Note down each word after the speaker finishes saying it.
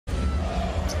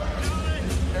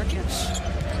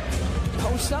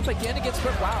Post up again against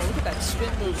Brook. Wow, look at that spin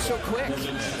move so quick.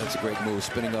 That's a great move,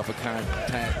 spinning off a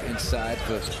contact inside.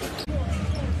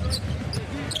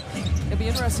 It'll be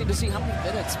interesting to see how many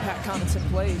minutes Pat Connaughton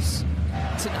plays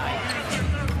tonight.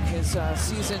 His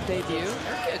season debut.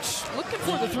 Nurkic looking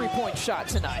for the three-point shot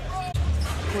tonight.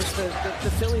 Of course,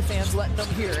 the Philly fans letting them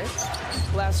hear it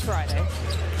last Friday.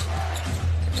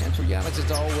 And for Giannis,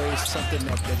 it's always something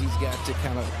that he's got to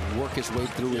kind of work his way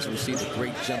through as we see the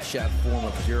great jump shot form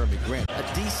of Jerami Grant. A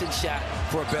decent shot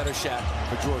for a better shot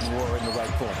for Jordan Nwora in the right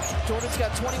corner. Jordan's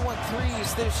got 21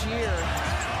 threes this year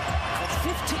and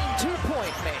 15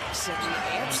 two-point makes. And the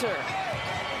answer.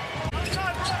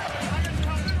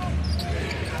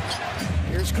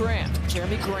 Here's Grant.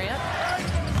 Jerami Grant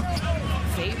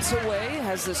fades away,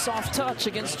 has the soft touch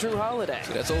against Drew Holiday.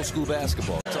 See, that's old school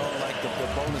basketball. It's all like the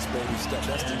bonus baby stuff.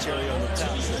 That's the cherry on the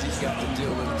top because he's got to deal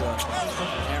with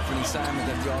Anthony Simon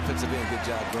at the offensive end. Good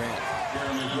job, Grant.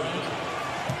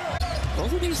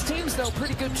 Both of these teams, though,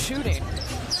 pretty good shooting.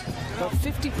 About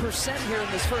 50% here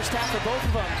in this first half for both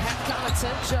of them. Pat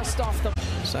Connaughton just off the...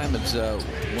 Simon's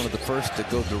one of the first to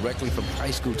go directly from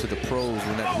high school to the pros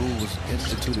when that rule was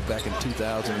instituted back in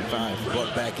 2005.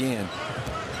 Brought back in.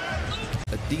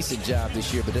 A decent job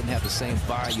this year, but didn't have the same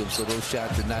volume, so those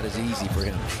shots are not as easy for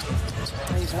him.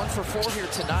 He's 1 for 4 here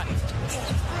tonight.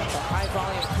 A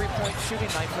high-volume three-point shooting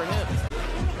night for him.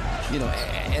 You know,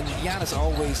 and Giannis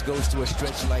always goes to a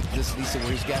stretch like this, Lisa,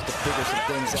 where he's got to figure some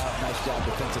things out. Nice job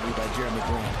defensively by Jerami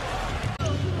Grant.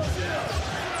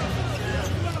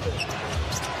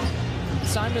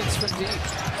 Simons from deep.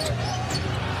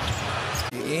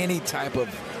 Any type of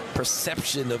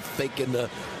perception of faking the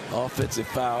offensive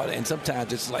foul, and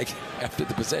sometimes it's like after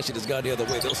the possession has gone the other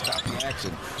way, they'll stop the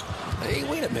action. Hey,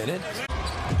 wait a minute.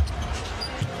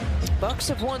 Bucks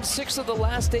have won 6 of the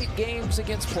last 8 games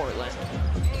against Portland.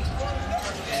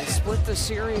 They split the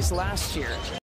series last year.